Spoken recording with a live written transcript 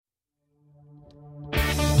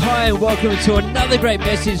G'day and welcome to another great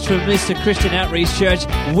message from Mr. Christian Outreach Church.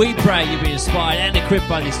 We pray you'll be inspired and equipped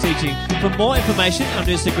by this teaching. For more information on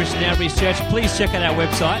Mr. Christian Outreach Church, please check out our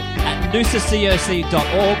website at noosacoc.org.au.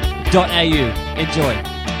 Enjoy.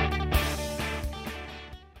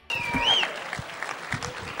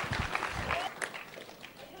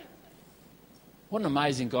 What an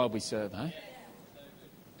amazing God we serve, eh?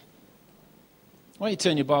 Why don't you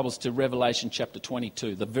turn your Bibles to Revelation chapter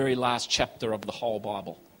 22, the very last chapter of the whole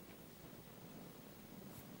Bible.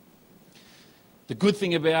 The good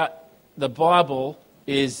thing about the Bible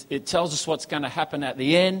is it tells us what's going to happen at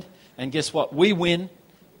the end, and guess what? We win,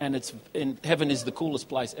 and heaven is the coolest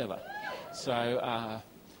place ever. So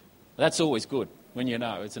that's always good when you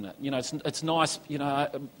know, isn't it? You know, it's nice. You know,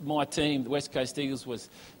 my team, the West Coast Eagles, was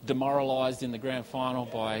demoralised in the grand final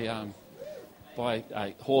by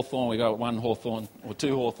Hawthorn. We got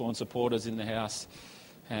two Hawthorn supporters in the house,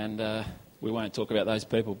 and we won't talk about those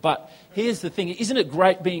people. But here's the thing: isn't it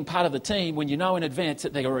great being part of the team when you know in advance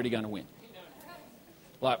that they're already going to win?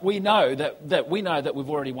 Like we know that we've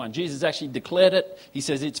already won. Jesus actually declared it. He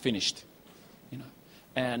says it's finished. You know,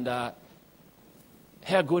 and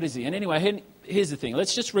how good is he? And anyway, here's the thing.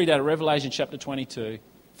 Let's just read out of Revelation chapter 22.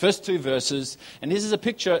 First two verses, and this is a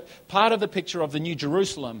picture, part of the picture of the New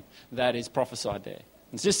Jerusalem that is prophesied there.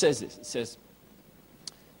 It just says this, it says,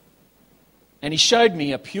 "And he showed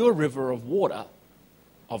me a pure river of water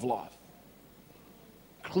of life,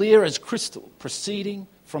 clear as crystal, proceeding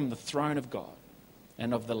from the throne of God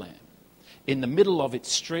and of the Lamb. In the middle of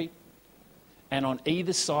its street, and on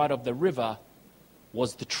either side of the river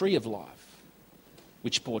was the tree of life,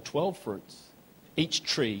 which bore 12 fruits, each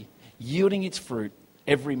tree yielding its fruit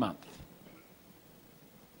every month.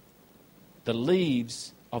 The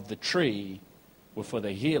leaves of the tree were for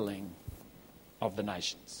the healing of the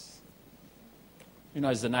nations." Who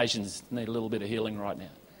knows the nations need a little bit of healing right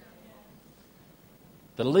now?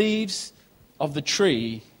 The leaves of the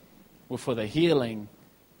tree were for the healing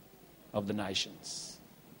of the nations.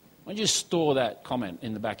 Why don't you store that comment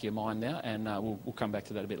in the back of your mind now, and we'll come back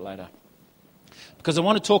to that a bit later. Because I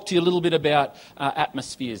want to talk to you a little bit about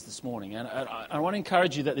atmospheres this morning. And I want to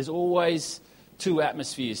encourage you that there's always two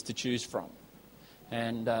atmospheres to choose from.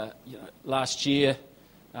 And last year,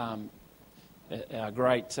 our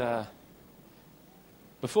great...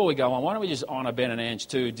 before we go on, why don't we just honour Ben and Ange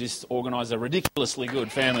too, just organise a ridiculously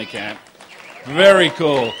good family camp. Very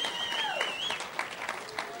cool.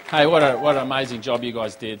 Hey, what an amazing job you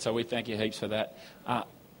guys did, so we thank you heaps for that.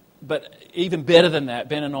 But even better than that,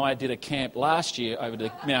 Ben and I did a camp last year over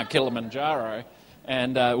to Mount Kilimanjaro,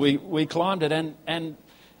 and we climbed it, and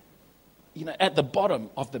you know, at the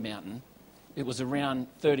bottom of the mountain, it was around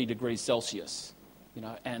 30 degrees Celsius, you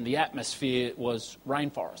know, and the atmosphere was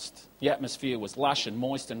rainforest. The atmosphere was lush and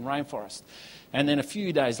moist and rainforest. And then a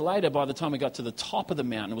few days later, by the time we got to the top of the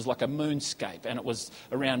mountain, it was like a moonscape, and it was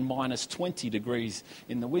around minus 20 degrees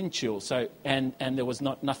in the wind chill. So, and there was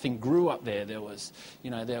nothing grew up there. It was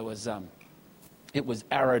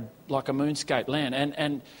arid like a moonscape land.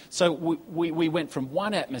 And so we went from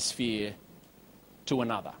one atmosphere to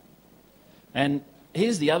another. And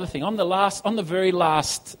here's the other thing. On the very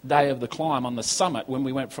last day of the climb, on the summit, when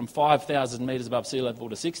we went from 5,000 metres above sea level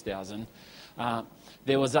to 6,000,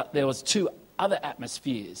 there was two other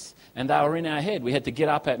atmospheres, and they were in our head. We had to get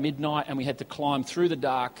up at midnight and we had to climb through the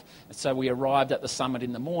dark, so we arrived at the summit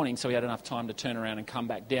in the morning, so we had enough time to turn around and come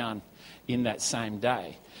back down in that same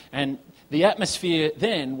day. And the atmosphere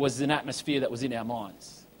then was an atmosphere that was in our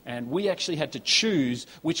minds, and we actually had to choose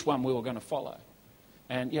which one we were going to follow.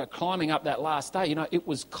 And, you know, climbing up that last day, you know, it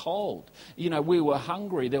was cold. You know, we were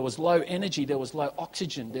hungry. There was low energy. There was low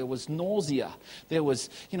oxygen. There was nausea. It was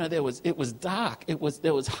dark.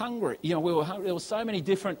 There was hungry. You know, we were hungry. There were so many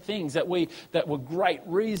different things that were great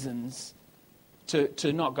reasons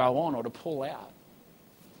to not go on or to pull out.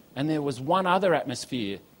 And there was one other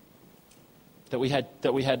atmosphere that we had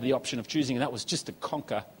the option of choosing, and that was just to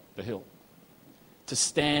conquer the hill, to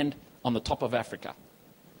stand on the top of Africa.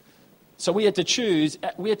 So we had to choose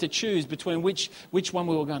between which one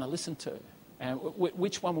we were going to listen to, and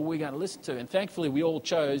which one were we going to listen to. And thankfully, we all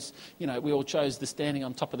chose the standing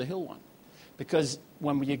on top of the hill one, because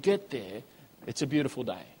when you get there, it's a beautiful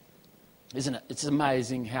day, isn't it? It's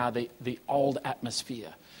amazing how the old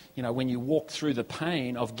atmosphere, you know, when you walk through the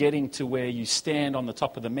pain of getting to where you stand on the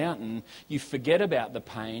top of the mountain, you forget about the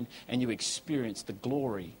pain and you experience the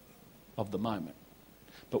glory of the moment.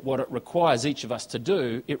 But what it requires each of us to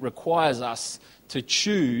do, it requires us to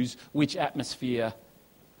choose which atmosphere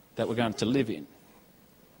that we're going to live in.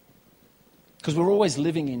 Because we're always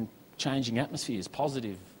living in changing atmospheres,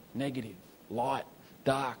 positive, negative, light,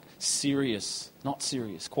 dark, serious, not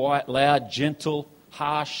serious, quiet, loud, gentle,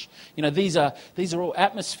 harsh. These are all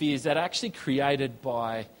atmospheres that are actually created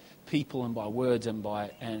by people and by words and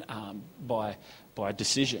by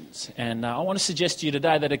decisions. And I want to suggest to you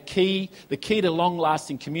today that the key to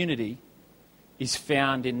long-lasting community is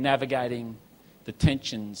found in navigating the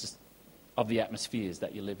tensions of the atmospheres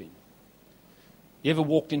that you live in. You ever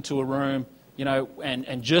walked into a room,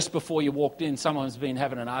 and just before you walked in, someone's been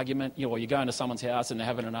having an argument, or you go into someone's house and they're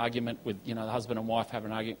having an argument with, the husband and wife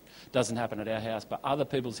having an argument. Doesn't happen at our house, but other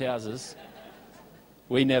people's houses,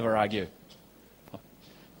 we never argue.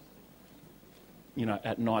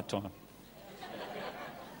 At night time.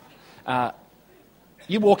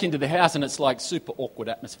 You walk into the house and it's like super awkward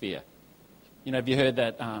atmosphere. Have you heard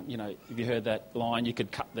that? Have you heard that line? You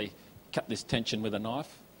could cut this tension with a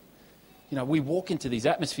knife. We walk into these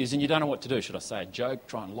atmospheres and you don't know what to do. Should I say a joke?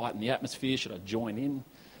 Try and lighten the atmosphere? Should I join in?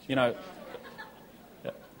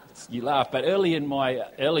 You laugh, but early in my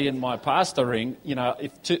pastoring,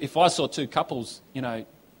 if I saw two couples,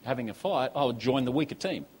 having a fight, I would join the weaker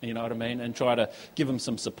team. You know what I mean? And try to give them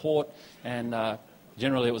some support. And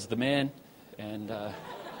generally, it was the man. And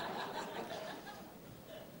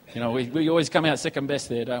we always come out second best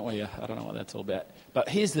there, don't we? I don't know what that's all about. But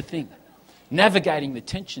here's the thing. Navigating the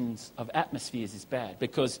tensions of atmospheres is bad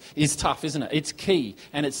because it's tough, isn't it? It's key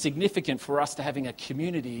and it's significant for us to having a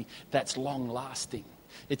community that's long-lasting.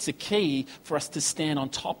 It's a key for us to stand on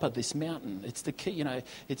top of this mountain. It's the key,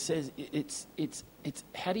 it says it's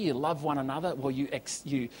how do you love one another? Well, you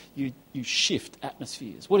shift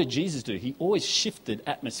atmospheres. What did Jesus do? He always shifted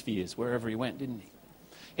atmospheres wherever he went, didn't he?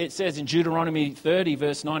 It says in Deuteronomy 30,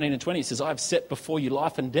 verse 19 and 20, it says, I have set before you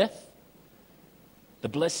life and death, the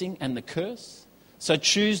blessing and the curse. So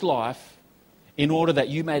choose life in order that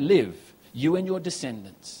you may live, you and your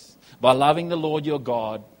descendants, by loving the Lord your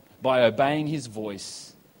God, by obeying his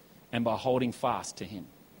voice, and by holding fast to him.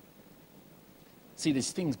 See,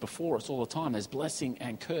 there's things before us all the time. There's blessing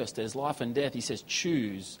and curse. There's life and death. He says,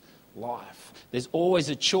 choose life. There's always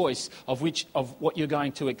a choice of what you're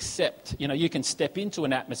going to accept. You can step into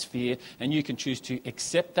an atmosphere and you can choose to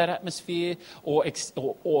accept that atmosphere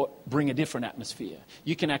or bring a different atmosphere.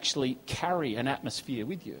 You can actually carry an atmosphere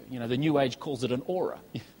with you. The New Age calls it an aura.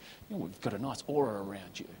 We've got a nice aura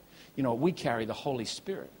around you. We carry the Holy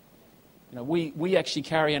Spirit. We actually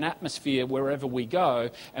carry an atmosphere wherever we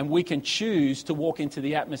go, and we can choose to walk into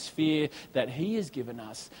the atmosphere that he has given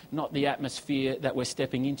us, not the atmosphere that we're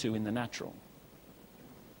stepping into in the natural.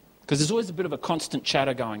 Because there's always a bit of a constant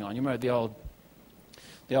chatter going on. You remember the old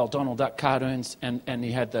Donald Duck cartoons, and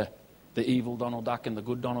he had the evil Donald Duck and the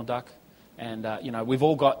good Donald Duck. And, we've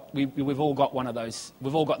all got one of those.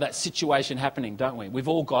 We've all got that situation happening, don't we? We've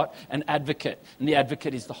all got an advocate, and the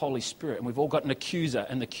advocate is the Holy Spirit. And we've all got an accuser,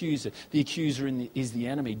 and the accuser is the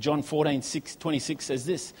enemy. John 14:26 says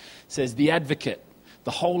this, says, the advocate,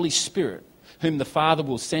 the Holy Spirit, whom the Father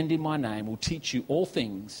will send in my name, will teach you all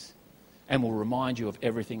things and will remind you of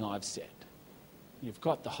everything I've said. You've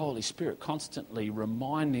got the Holy Spirit constantly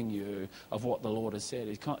reminding you of what the Lord has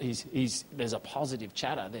said. There's a positive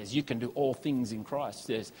chatter. You can do all things in Christ.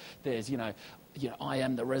 There's I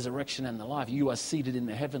am the resurrection and the life. You are seated in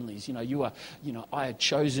the heavenlies. I have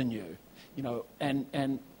chosen you.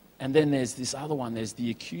 And then there's this other one, there's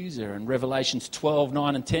the accuser. And Revelations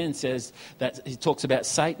 12:9 and 10 says that he talks about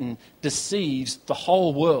Satan deceives the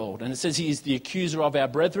whole world. And it says he is the accuser of our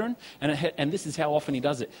brethren. And this is how often he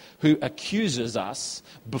does it. Who accuses us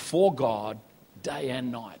before God day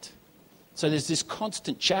and night. So there's this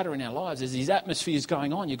constant chatter in our lives. There's these atmospheres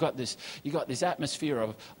going on. You've got this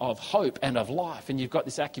atmosphere of hope and of life. And you've got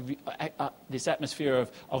this atmosphere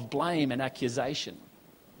of blame and accusation.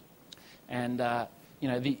 And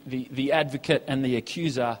the advocate and the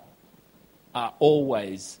accuser are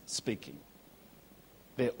always speaking.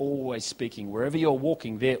 They're always speaking. Wherever you're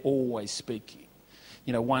walking, they're always speaking.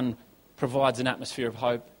 One provides an atmosphere of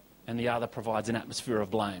hope and the other provides an atmosphere of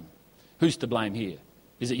blame. Who's to blame here?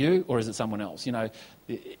 Is it you or is it someone else?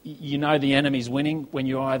 The enemy's winning when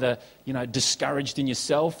you're either, discouraged in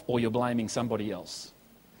yourself or you're blaming somebody else.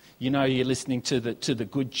 You're listening to the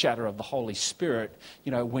good chatter of the Holy Spirit,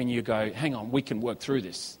 when you go, hang on, we can work through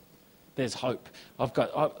this. There's hope.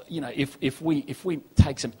 If we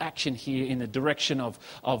take some action here in the direction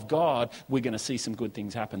of God, we're going to see some good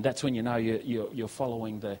things happen. That's when you're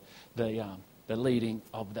following the leading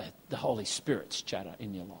of the Holy Spirit's chatter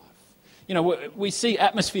in your life. We see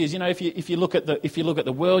atmospheres. If you look at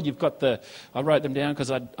the world, you've got I wrote them down because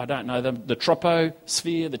I don't know them. The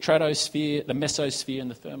troposphere, the stratosphere, the mesosphere, and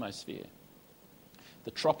the thermosphere.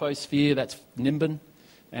 The troposphere, that's Nimbin,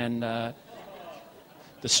 and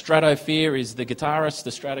The stratosphere is the guitarist,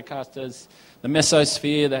 the Stratocasters. The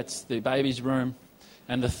mesosphere, that's the baby's room.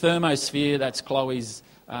 And the thermosphere, that's Chloe's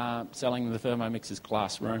selling the Thermomix's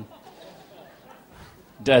classroom.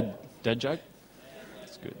 Dad joke?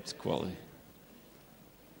 It's good, it's quality.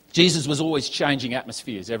 Jesus was always changing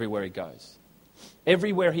atmospheres everywhere he goes.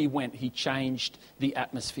 Everywhere he went, he changed the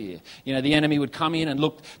atmosphere. You know, the enemy would come in and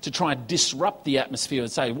look to try and disrupt the atmosphere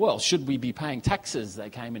and say, well, should we be paying taxes?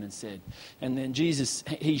 They came in and said. And then Jesus,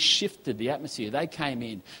 he shifted the atmosphere. They came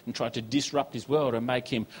in and tried to disrupt his world and make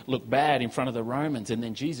him look bad in front of the Romans. And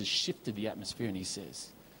then Jesus shifted the atmosphere and he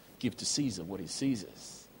says, give to Caesar what is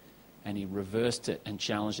Caesar's. And he reversed it and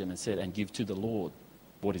challenged them and said, and give to the Lord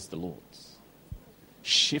what is the Lord's.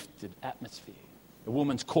 Shifted atmosphere. The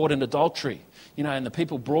woman's caught in adultery, you know, and the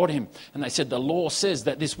people brought him and they said, the law says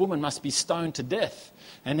that this woman must be stoned to death.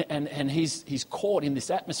 And he's caught in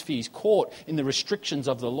this atmosphere. He's caught in the restrictions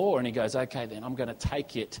of the law. And he goes, okay, then I'm going to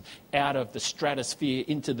take it out of the stratosphere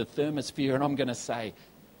into the thermosphere. And I'm going to say,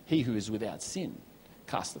 he who is without sin,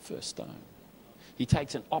 cast the first stone. He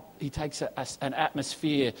takes an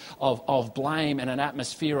atmosphere of blame and an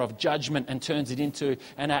atmosphere of judgment and turns it into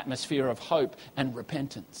an atmosphere of hope and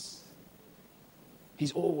repentance.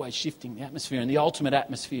 He's always shifting the atmosphere. And the ultimate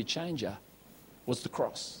atmosphere changer was the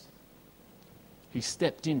cross. He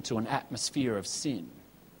stepped into an atmosphere of sin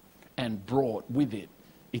and brought with it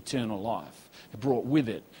eternal life. It brought with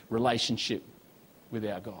it relationship with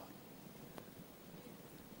our God.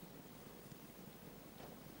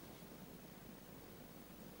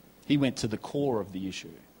 He went to the core of the issue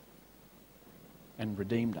and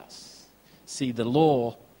redeemed us. See, the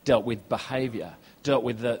law dealt with behaviour, dealt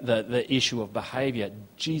with the issue of behaviour.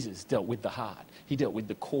 Jesus dealt with the heart. He dealt with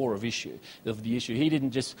the core of the issue. He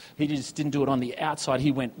just didn't do it on the outside.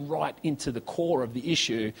 He went right into the core of the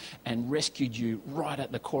issue and rescued you right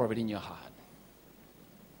at the core of it in your heart.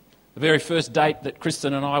 The very first date that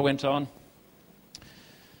Kristen and I went on,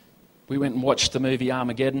 we went and watched the movie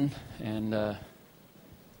Armageddon, and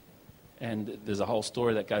there's a whole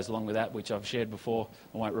story that goes along with that, which I've shared before.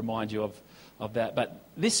 I won't remind you of that. But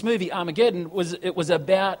this movie, Armageddon, was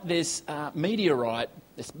about this meteorite,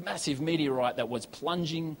 this massive meteorite that was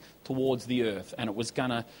plunging towards the earth. And it was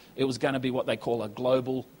gonna be what they call a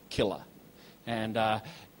global killer. And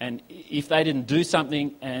if they didn't do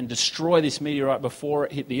something and destroy this meteorite before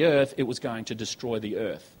it hit the earth, it was going to destroy the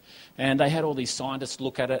earth. And they had all these scientists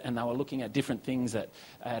look at it, and they were looking at different things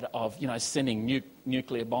of sending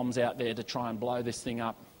nuclear bombs out there to try and blow this thing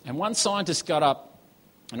up. And one scientist got up,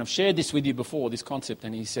 and I've shared this with you before, this concept,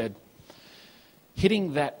 and he said,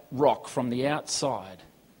 hitting that rock from the outside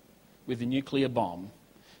with a nuclear bomb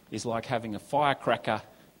is like having a firecracker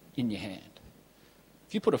in your hand.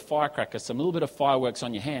 If you put a firecracker, some little bit of fireworks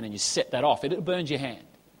on your hand, and you set that off, it burns your hand.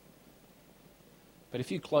 But if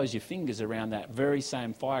you close your fingers around that very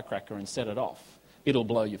same firecracker and set it off, it'll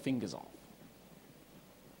blow your fingers off.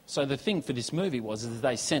 So the thing for this movie was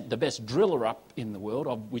they sent the best driller up in the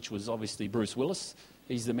world, which was obviously Bruce Willis.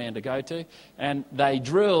 He's the man to go to. And they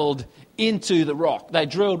drilled into the rock. They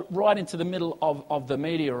drilled right into the middle of the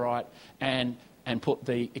meteorite and put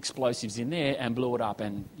the explosives in there and blew it up.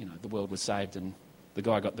 And, you know, the world was saved and the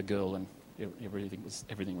guy got the girl and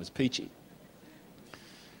everything was peachy.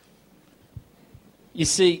 You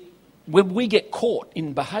see, when we get caught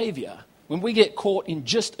in behaviour, when we get caught in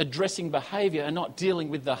just addressing behaviour and not dealing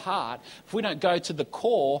with the heart, if we don't go to the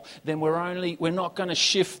core, then we're not going to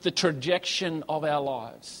shift the trajectory of our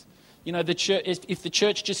lives. You know, if the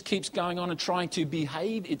church just keeps going on and trying to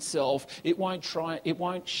behave itself, it won't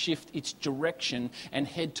shift its direction and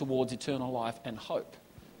head towards eternal life and hope.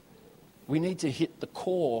 We need to hit the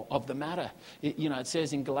core of the matter. It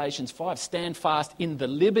says in Galatians 5, stand fast in the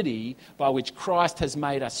liberty by which Christ has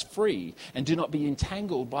made us free, and do not be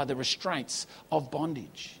entangled by the restraints of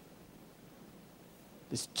bondage.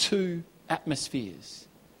 There's two atmospheres.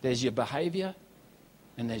 There's your behaviour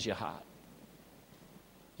and there's your heart.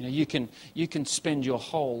 You know, you can spend your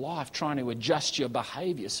whole life trying to adjust your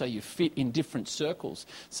behaviour so you fit in different circles.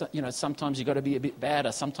 So, sometimes you've got to be a bit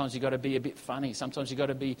badder. Sometimes you've got to be a bit funny. Sometimes you've got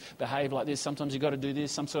to behave like this. Sometimes you've got to do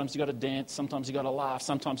this. Sometimes you've got to dance. Sometimes you've got to laugh.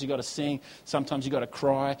 Sometimes you've got to sing. Sometimes you've got to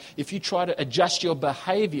cry. If you try to adjust your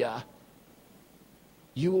behaviour,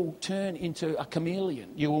 you will turn into a chameleon.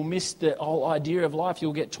 You will miss the whole idea of life.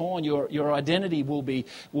 You'll get torn. Your identity will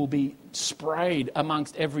be sprayed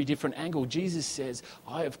amongst every different angle. Jesus says,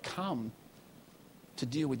 I have come to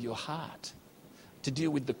deal with your heart. to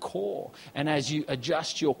deal with the core. And as you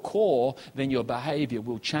adjust your core, then your behavior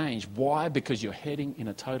will change. Why? Because you're heading in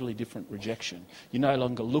a totally different rejection. You're no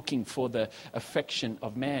longer looking for the affection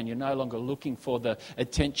of man. You're no longer looking for the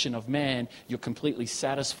attention of man. You're completely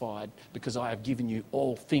satisfied because I have given you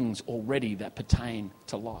all things already that pertain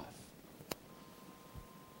to life.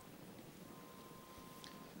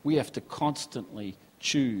 We have to constantly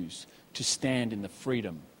choose to stand in the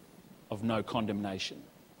freedom of no condemnation.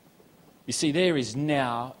 You see, there is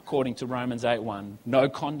now, according to Romans 8:1, no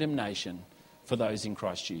condemnation for those in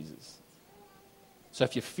Christ Jesus. So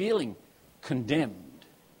if you're feeling condemned,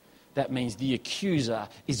 that means the accuser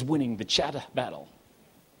is winning the chatter battle.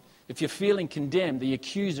 If you're feeling condemned, the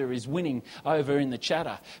accuser is winning over in the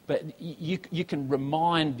chatter. But you can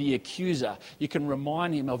remind the accuser, you can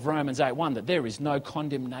remind him of Romans 8:1 that there is no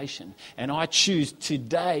condemnation. And I choose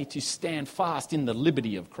today to stand fast in the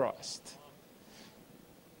liberty of Christ.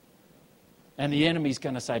 And the enemy's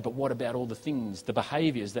going to say, but what about all the things, the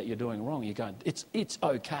behaviours that you're doing wrong? You're going, it's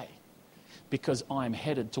okay. Because I'm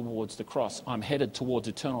headed towards the cross. I'm headed towards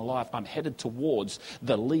eternal life. I'm headed towards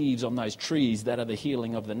the leaves on those trees that are the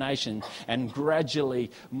healing of the nation. And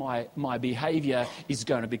gradually my behaviour is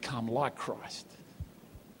going to become like Christ.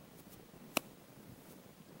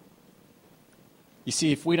 You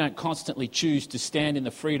see, if we don't constantly choose to stand in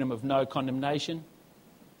the freedom of no condemnation,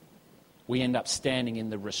 we end up standing in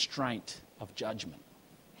the restraint of judgment.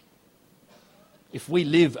 If we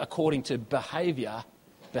live according to behaviour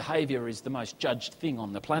is the most judged thing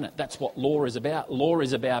on the planet. That's what law is about. Law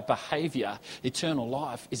is about behaviour. Eternal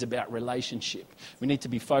life is about relationship. We need to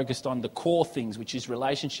be focused on the core things, which is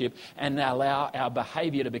relationship, and allow our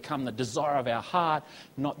behaviour to become the desire of our heart,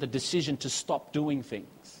 not the decision to stop doing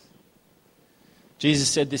things. Jesus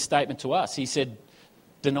said this statement to us. He said,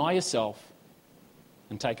 deny yourself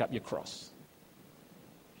and take up your cross.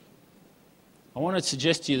 I want to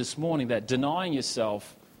suggest to you this morning that denying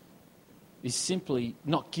yourself is simply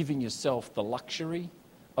not giving yourself the luxury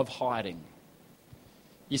of hiding.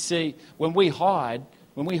 You see, when we hide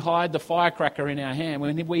the firecracker in our hand,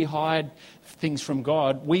 when we hide things from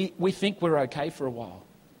God, we think we're okay for a while.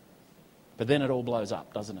 But then it all blows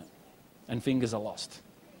up, doesn't it? And fingers are lost.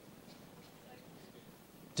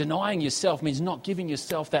 Denying yourself means not giving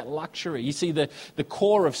yourself that luxury. You see, the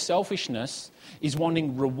core of selfishness is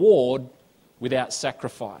wanting reward without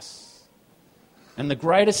sacrifice. And the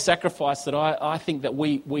greatest sacrifice that I think that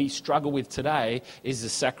we struggle with today is the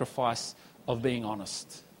sacrifice of being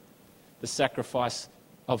honest. The sacrifice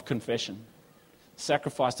of confession.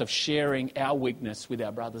 Sacrifice of sharing our weakness with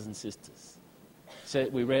our brothers and sisters. So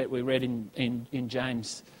we read in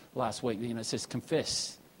James last week, it says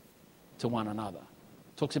confess to one another.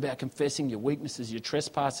 It talks about confessing your weaknesses, your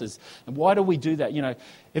trespasses. And why do we do that?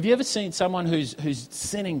 Have you ever seen someone who's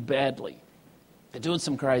sinning badly? They're doing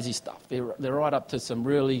some crazy stuff. They're right up to some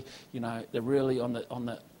really, they're really on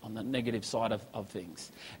the negative side of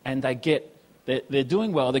things. And they're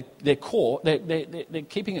doing well. They're caught. They're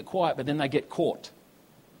keeping it quiet, but then they get caught.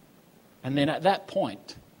 And then at that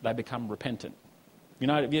point, they become repentant.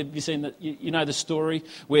 Have you seen that? You know the story.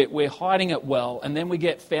 We're hiding it well, and then we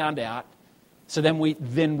get found out. So then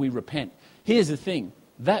we repent. Here's the thing: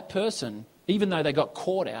 that person, even though they got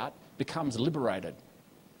caught out, becomes liberated.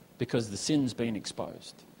 Because the sin's been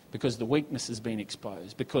exposed, because the weakness has been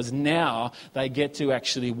exposed, because now they get to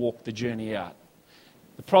actually walk the journey out.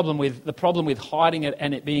 The problem with hiding it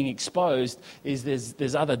and it being exposed is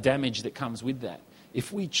there's other damage that comes with that.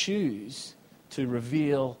 If we choose to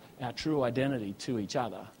reveal our true identity to each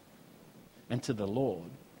other and to the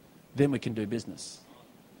Lord, then we can do business.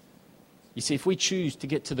 You see, if we choose to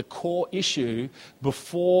get to the core issue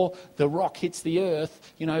before the rock hits the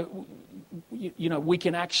earth, we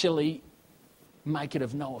can actually make it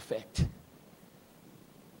of no effect.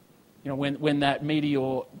 When that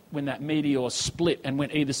meteor split and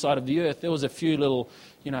went either side of the earth, there was a few little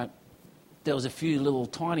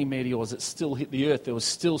tiny meteors that still hit the earth. There was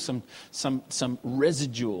still some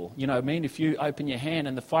residual. You know what I mean? If you open your hand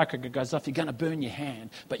and the firecracker goes off, you're going to burn your hand,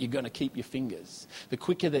 but you're going to keep your fingers. The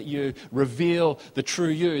quicker that you reveal the true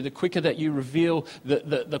you, the quicker that you reveal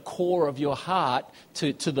the core of your heart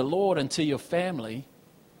to the Lord and to your family,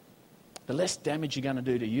 the less damage you're going to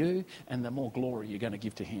do to you and the more glory you're going to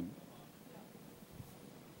give to Him.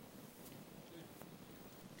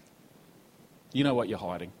 You know what you're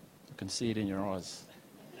hiding. I can see it in your eyes.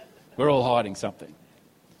 We're all hiding something.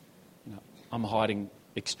 I'm hiding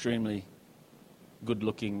extremely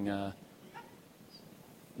good-looking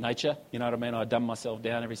nature. You know what I mean? I dumb myself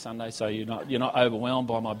down every Sunday, so you're not overwhelmed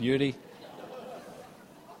by my beauty.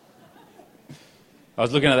 I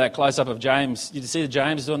was looking at that close-up of James. You see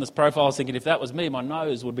James doing this profile. I was thinking, if that was me, my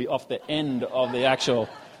nose would be off the end of the actual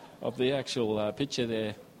picture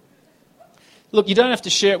there. Look, you don't have to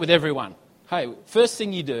share it with everyone. Hey, first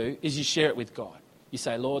thing you do is you share it with God. You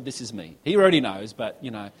say, Lord, this is me. He already knows, but,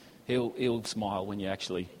 he'll smile when you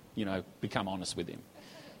actually, become honest with him.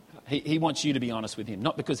 He wants you to be honest with him,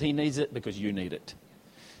 not because he needs it, because you need it.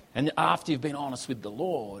 And after you've been honest with the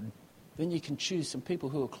Lord, then you can choose some people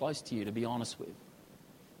who are close to you to be honest with.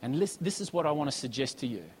 And this is what I want to suggest to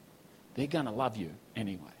you. They're going to love you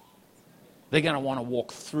anyway. They're going to want to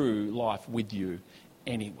walk through life with you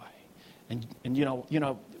anyway. And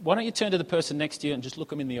why don't you turn to the person next to you and just look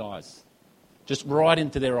them in the eyes? Just right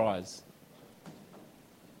into their eyes.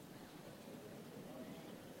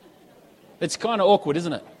 It's kind of awkward,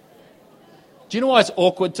 isn't it? Do you know why it's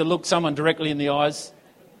awkward to look someone directly in the eyes?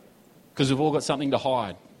 Because we've all got something to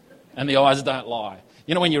hide. And the eyes don't lie.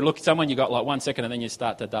 You know when you look at someone, you've got like 1 second and then you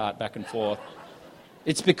start to dart back and forth.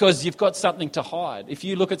 It's because you've got something to hide. If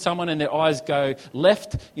you look at someone and their eyes go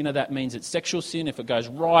left, that means it's sexual sin. If it goes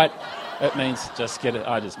right, it means just get it.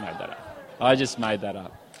 I just made that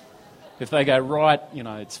up. If they go right,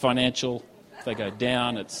 it's financial. If they go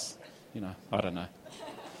down, it's, I don't know.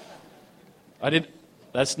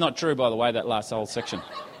 That's not true, by the way, that last whole section.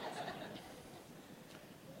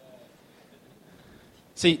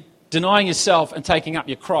 See, denying yourself and taking up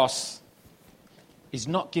your cross is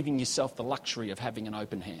not giving yourself the luxury of having an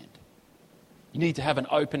open hand. You need to have an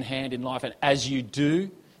open hand in life, and as you do,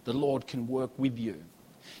 the Lord can work with you.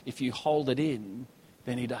 If you hold it in,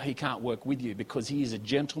 then he can't work with you because he is a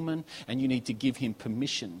gentleman and you need to give him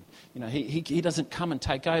permission. He doesn't come and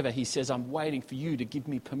take over. He says, I'm waiting for you to give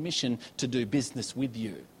me permission to do business with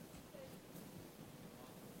you.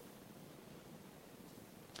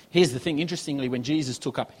 Here's the thing, interestingly, when Jesus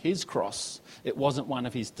took up his cross, it wasn't one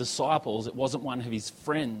of his disciples, it wasn't one of his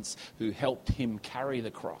friends who helped him carry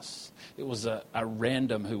the cross. It was a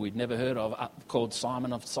random who we'd never heard of called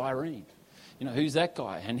Simon of Cyrene. Who's that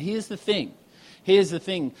guy? And here's the thing,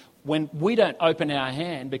 when we don't open our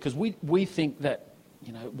hand because we think that,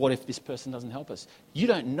 what if this person doesn't help us? You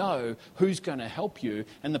don't know who's going to help you,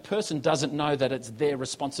 and the person doesn't know that it's their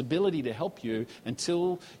responsibility to help you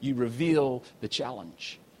until you reveal the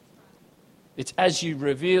challenge. It's as you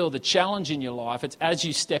reveal the challenge in your life, it's as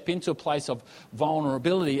you step into a place of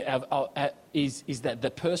vulnerability, is that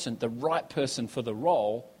the right person for the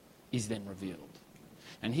role is then revealed.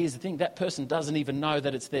 And here's the thing, that person doesn't even know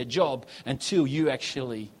that it's their job until you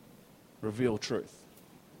actually reveal truth.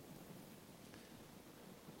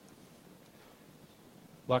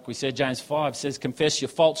 Like we said, James 5 says, confess your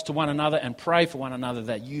faults to one another and pray for one another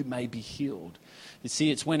that you may be healed. You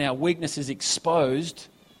see, it's when our weakness is exposed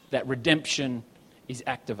that redemption is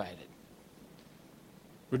activated.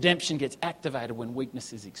 Redemption gets activated when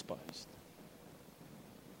weakness is exposed.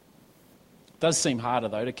 It does seem harder,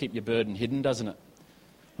 though, to keep your burden hidden, doesn't it?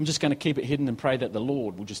 I'm just going to keep it hidden and pray that the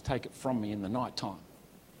Lord will just take it from me in the night time.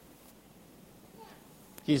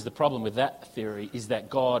 Here's the problem with that theory, is that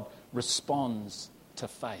God responds to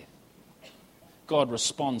faith. God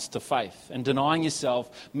responds to faith. And denying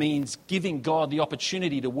yourself means giving God the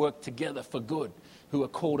opportunity to work together for good, who are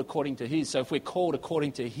called according to his. So if we're called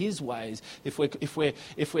according to his ways, if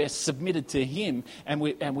we're submitted to him and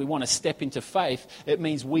we want to step into faith, it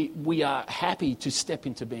means we are happy to step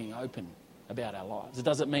into being open about our lives. It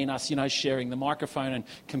doesn't mean us, sharing the microphone and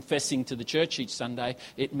confessing to the church each Sunday.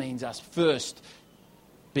 It means us first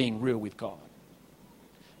being real with God.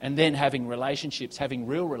 And then having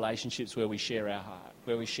real relationships where we share our heart,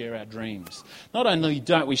 where we share our dreams. Not only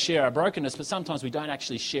don't we share our brokenness, but sometimes we don't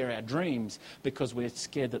actually share our dreams because we're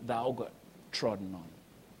scared that they'll get trodden on.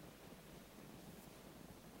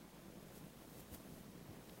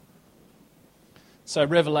 So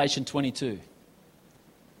Revelation 22.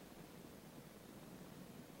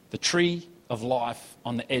 The tree of life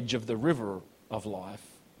on the edge of the river of life,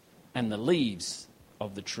 and the leaves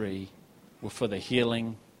of the tree were for the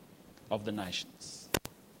healing of the nations.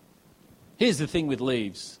 Here's the thing with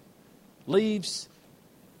leaves. Leaves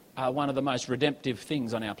are one of the most redemptive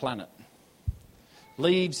things on our planet.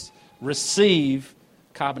 Leaves receive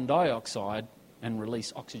carbon dioxide and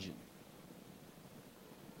release oxygen.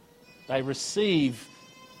 They receive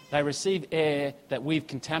air that we've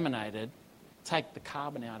contaminated, take the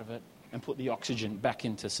carbon out of it, and put the oxygen back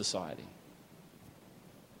into society.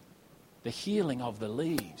 The healing of the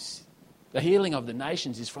leaves, the healing of the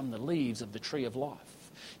nations is from the leaves of the tree of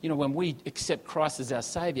life. You know, when we accept Christ as our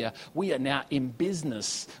Saviour, we are now in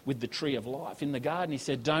business with the tree of life. In the garden, he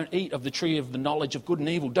said, don't eat of the tree of the knowledge of good and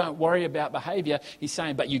evil. Don't worry about behaviour. He's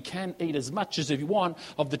saying, but you can eat as much as you want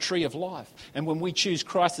of the tree of life. And when we choose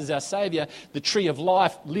Christ as our Saviour, the tree of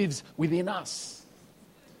life lives within us.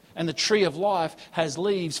 And the tree of life has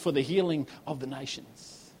leaves for the healing of the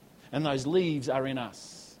nations. And those leaves are in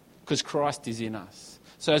us because Christ is in us.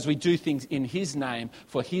 So as we do things in his name,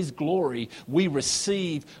 for his glory, we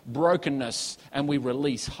receive brokenness and we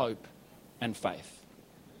release hope and faith.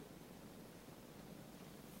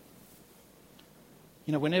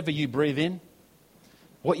 You know, whenever you breathe in,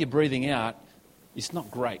 what you're breathing out is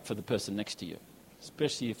not great for the person next to you,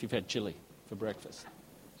 especially if you've had chili for breakfast.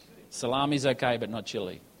 Salami's okay, but not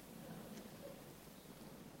chili.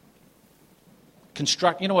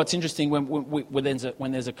 You know what's interesting, when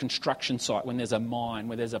there's a construction site, when there's a mine,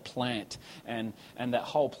 when there's a plant, and that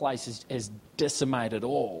whole place is decimated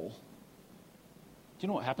all. Do you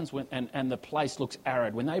know what happens and the place looks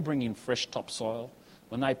arid? When they bring in fresh topsoil,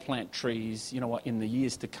 when they plant trees, you know what, in the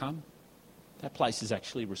years to come, that place is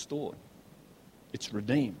actually restored. It's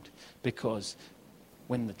redeemed, because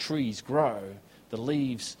when the trees grow, the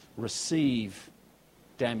leaves receive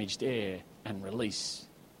damaged air and release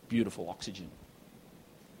beautiful oxygen.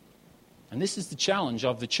 And this is the challenge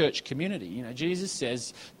of the church community. You know, Jesus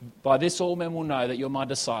says, by this all men will know that you're my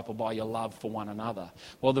disciple, by your love for one another.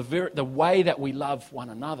 Well, the way that we love one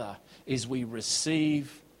another is we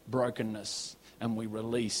receive brokenness and we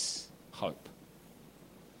release hope.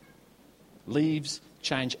 Leaves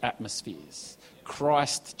change atmospheres.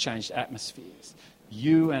 Christ changed atmospheres.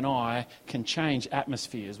 You and I can change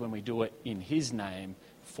atmospheres when we do it in his name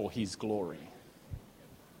for his glory.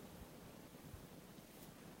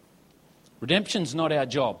 Redemption's not our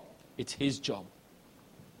job, it's his job.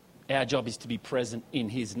 Our job is to be present in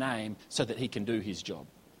his name so that he can do his job.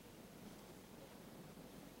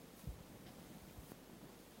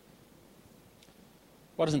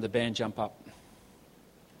 Why doesn't the band jump up?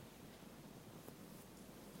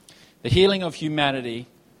 The healing of humanity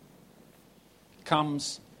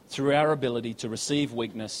comes through our ability to receive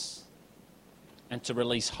weakness and to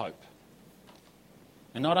release hope.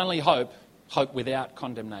 And not only hope, hope without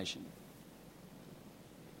condemnation.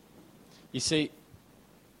 You see,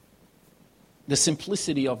 the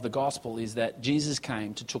simplicity of the gospel is that Jesus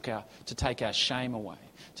came to take our shame away,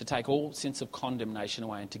 to take all sense of condemnation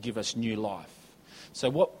away and to give us new life. So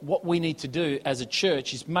what we need to do as a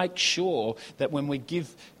church is make sure that when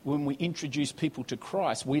we introduce people to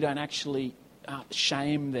Christ, we don't actually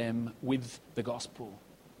shame them with the gospel.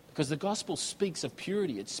 Because the gospel speaks of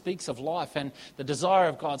purity, it speaks of life, and the desire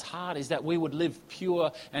of God's heart is that we would live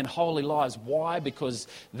pure and holy lives. Why? Because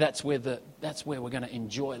that's where we're going to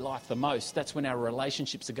enjoy life the most. That's when our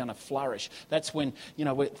relationships are going to flourish. That's when,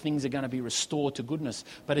 where things are going to be restored to goodness.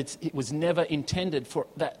 But it was never intended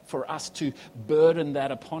for us to burden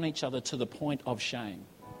that upon each other to the point of shame.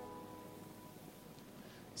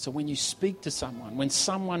 So when you speak to someone, when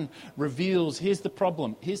someone reveals, here's the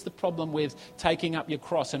problem with taking up your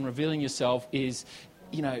cross and revealing yourself is,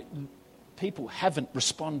 people haven't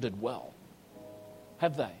responded well,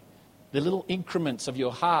 have they? The little increments of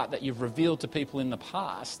your heart that you've revealed to people in the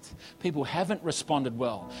past, people haven't responded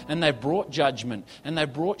well. And they've brought judgment, and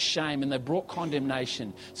they've brought shame, and they've brought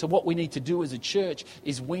condemnation. So what we need to do as a church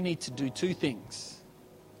is we need to do two things.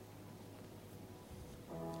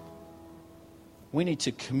 We need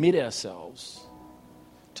to commit ourselves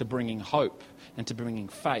to bringing hope and to bringing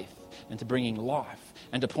faith and to bringing life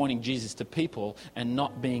and to pointing Jesus to people and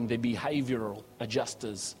not being the behavioural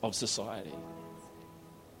adjusters of society.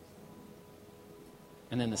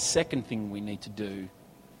 And then the second thing we need to do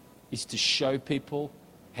is to show people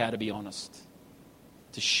how to be honest,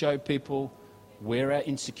 to show people where our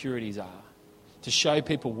insecurities are, to show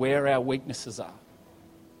people where our weaknesses are.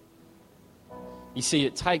 You see,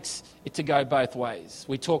 it takes it to go both ways.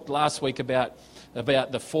 We talked last week about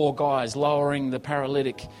the four guys lowering the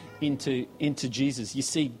paralytic into Jesus. You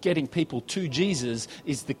see, getting people to Jesus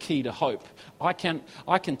is the key to hope. I can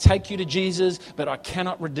take you to Jesus, but I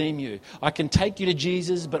cannot redeem you. I can take you to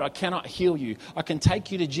Jesus, but I cannot heal you. I can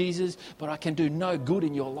take you to Jesus, but I can do no good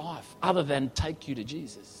in your life other than take you to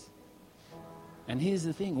Jesus. And here's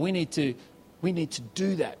the thing. We need to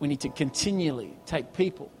do that. We need to continually take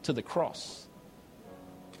people to the cross.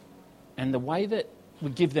 And the way that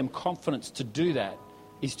we give them confidence to do that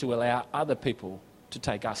is to allow other people to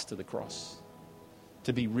take us to the cross,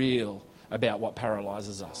 to be real about what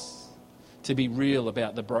paralyzes us, to be real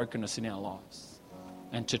about the brokenness in our lives,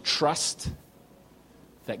 and to trust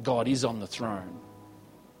that God is on the throne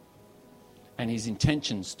and his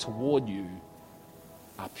intentions toward you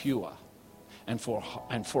are pure, and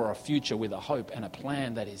for a future with a hope and a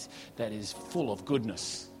plan that is full of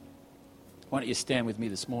goodness. Why don't you stand with me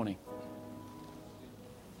this morning?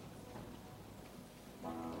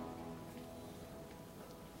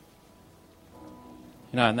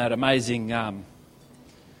 You know, and that amazing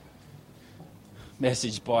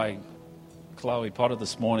message by Chloe Potter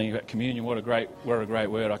this morning about communion, what a great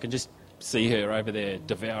word. I can just see her over there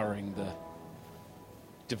devouring the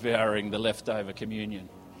leftover communion.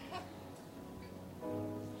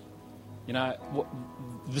 You know,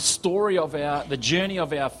 the journey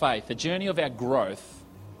of our faith, the journey of our growth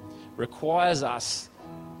requires us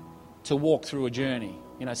to walk through a journey.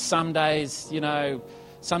 You know, some days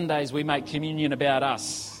we make communion about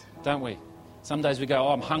us, don't we? Some days we go,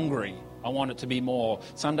 I'm hungry, I want it to be more.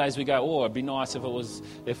 Some days we go, it'd be nice if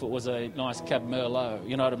it was a nice Cab Merlot,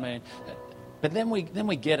 you know what I mean? But then we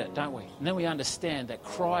get it, don't we? And then we understand that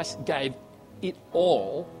Christ gave it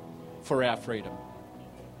all for our freedom.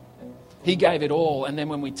 He gave it all, and then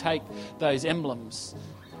when we take those emblems,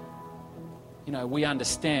 you know, we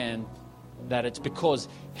understand that it's because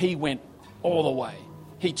He went all the way.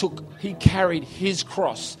 He carried His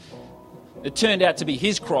cross. It turned out to be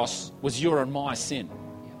His cross was your and my sin.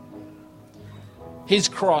 His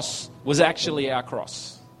cross was actually our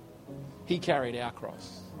cross. He carried our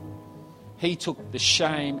cross. He took the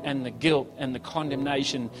shame and the guilt and the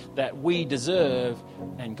condemnation that we deserve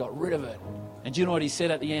and got rid of it. And do you know what He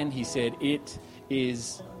said at the end? He said, "It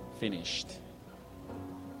is finished."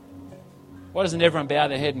 Why doesn't everyone bow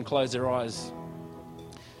their head and close their eyes?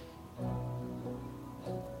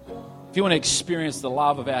 If you want to experience the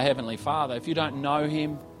love of our Heavenly Father, if you don't know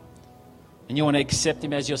Him and you want to accept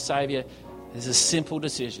Him as your Saviour, there's a simple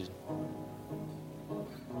decision: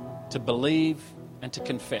 to believe and to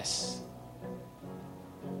confess.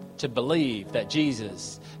 To believe that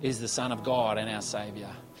Jesus is the Son of God and our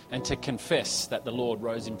Saviour, and to confess that the Lord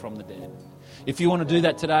rose Him from the dead. If you want to do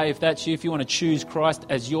that today, if that's you, if you want to choose Christ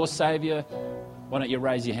as your Saviour, why don't you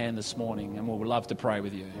raise your hand this morning and we'll love to pray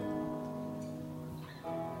with you.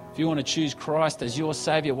 If you want to choose Christ as your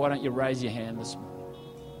Saviour, why don't you raise your hand this morning?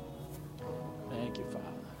 Thank you, Father.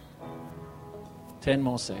 10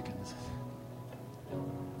 more seconds.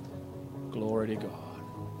 Glory to God.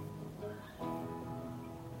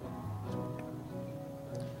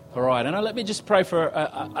 All right, and let me just pray for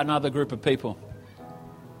another group of people.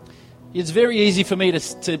 It's very easy for me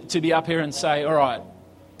to be up here and say, all right,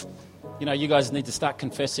 you know, you guys need to start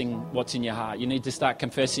confessing what's in your heart. You need to start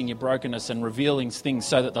confessing your brokenness and revealing things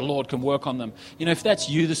so that the Lord can work on them. You know, if that's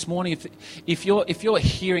you this morning, if you're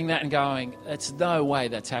hearing that and going, "That's no way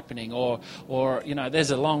that's happening," or you know,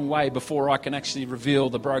 there's a long way before I can actually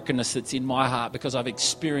reveal the brokenness that's in my heart because I've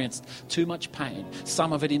experienced too much pain,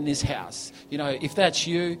 some of it in this house. You know, if that's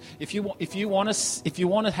you, if you want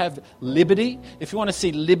to have liberty, if you want to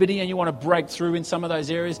see liberty and you want to break through in some of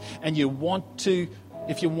those areas, and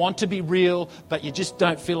if you want to be real, but you just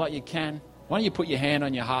don't feel like you can, why don't you put your hand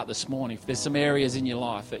on your heart this morning? If there's some areas in your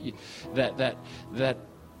life that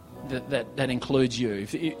includes you,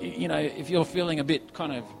 if you're feeling a bit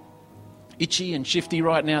kind of itchy and shifty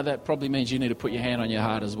right now, that probably means you need to put your hand on your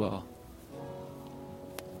heart as well.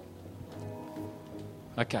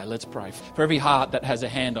 Okay, let's pray for every heart that has a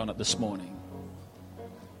hand on it this morning.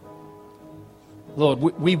 Lord,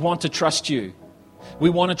 we want to trust you.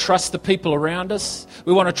 We want to trust the people around us.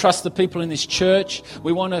 We want to trust the people in this church.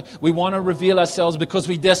 We want to reveal ourselves because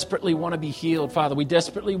we desperately want to be healed, Father. We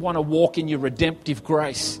desperately want to walk in your redemptive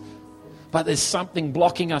grace. But there's something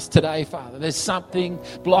blocking us today, Father. There's something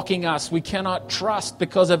blocking us. We cannot trust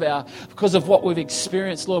because of what we've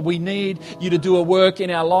experienced, Lord. We need you to do a work in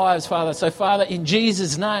our lives, Father. So, Father, in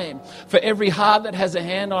Jesus' name, for every heart that has a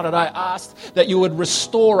hand on it, I ask that you would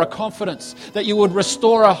restore a confidence, that you would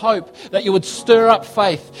restore a hope, that you would stir up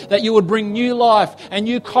faith, that you would bring new life and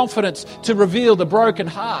new confidence to reveal the broken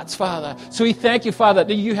hearts, Father. So we thank you, Father,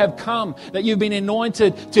 that you have come, that you've been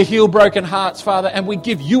anointed to heal broken hearts, Father, and we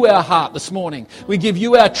give you our heart this morning. We give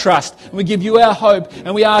you our trust, and we give you our hope,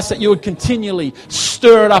 and we ask that you would continually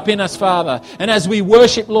stir it up in us, Father. And as we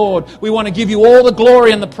worship, Lord, we want to give you all the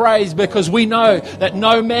glory and the praise because we know that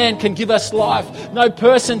no man can give us life, no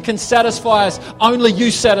person can satisfy us, only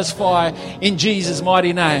you satisfy, in Jesus'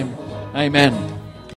 mighty name. Amen.